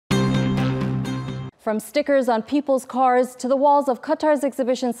From stickers on people's cars to the walls of Qatar's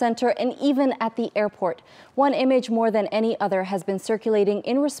exhibition center and even at the airport, one image more than any other has been circulating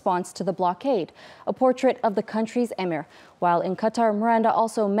in response to the blockade, a portrait of the country's Emir. While in Qatar, Miranda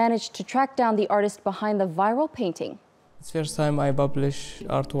also managed to track down the artist behind the viral painting. It's the first time I publish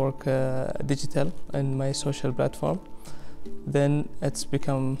artwork digital in my social platform. Then it's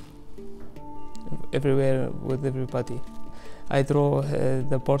become everywhere with everybody. I draw a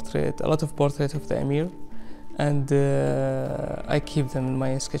lot of portraits of the Emir, and I keep them in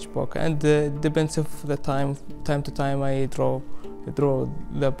my sketchbook. And depends of the time to time I draw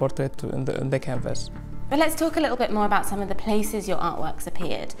the portrait in the canvas. But let's talk a little bit more about some of the places your artworks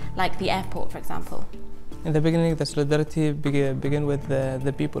appeared, like the airport, for example. In the beginning, the solidarity began with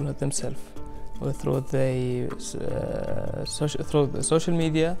the people themselves, through the social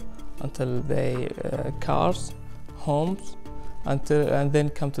media, until the cars, homes, and then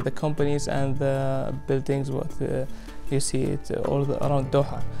come to the companies and the buildings. What you see it all around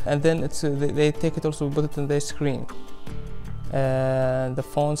Doha, and then they take it also, put it on the screen, the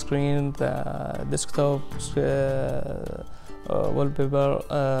phone screen, the desktop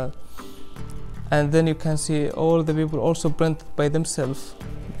wallpaper, and then you can see all the people also print by themselves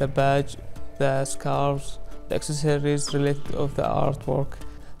the badge, the scarves, the accessories related of the artwork.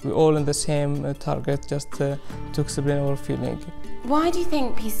 We're all in the same target, just to explain our feeling. Why do you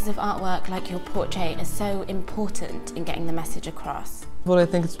think pieces of artwork like your portrait are so important in getting the message across? Well, I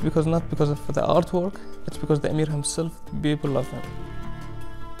think it's not because of the artwork, it's because the Emir himself, people love him.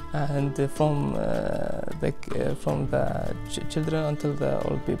 And from the children until the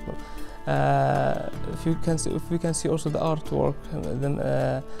old people. If we can see also the artwork,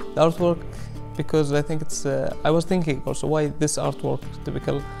 because I think it's. I was thinking also why this artwork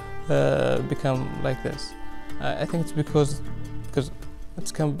typical become like this. I think it's because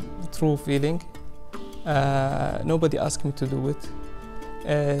it's come through feeling. Nobody asked me to do it.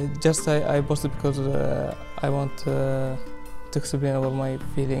 Just I posted because I want to explain about my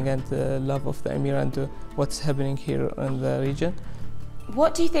feeling and love of the Emir and what's happening here in the region.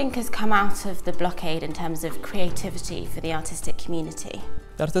 What do you think has come out of the blockade in terms of creativity for the artistic community?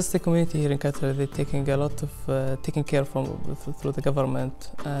 The artistic community here in Qatar, they're taking a lot of taken care through the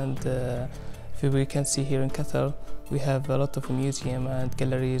government, and we can see here in Qatar we have a lot of museums and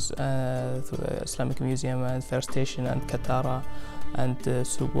galleries, through the Islamic Museum and Fair Station and Qatara and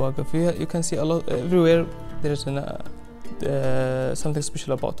Souq Waqf. You can see a lot everywhere. There is something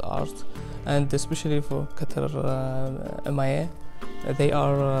special about art, and especially for Qatar Emir. They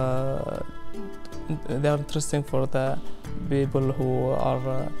are interesting for the people who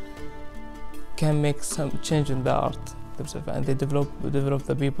can make some change in the art themselves, and they develop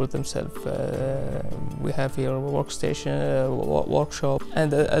the people themselves. We have here a workstation, workshop,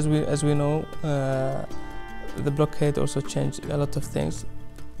 and as we know, the blockade also changed a lot of things.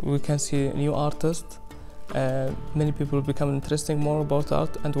 We can see new artists. Many people become interested more about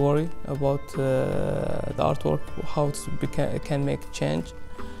art and worry about the artwork, how it can make change.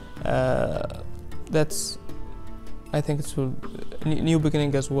 I think it's a new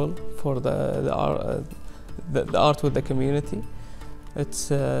beginning as well for the art with the community. It's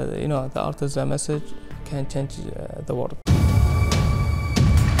the art is a message, can change the world.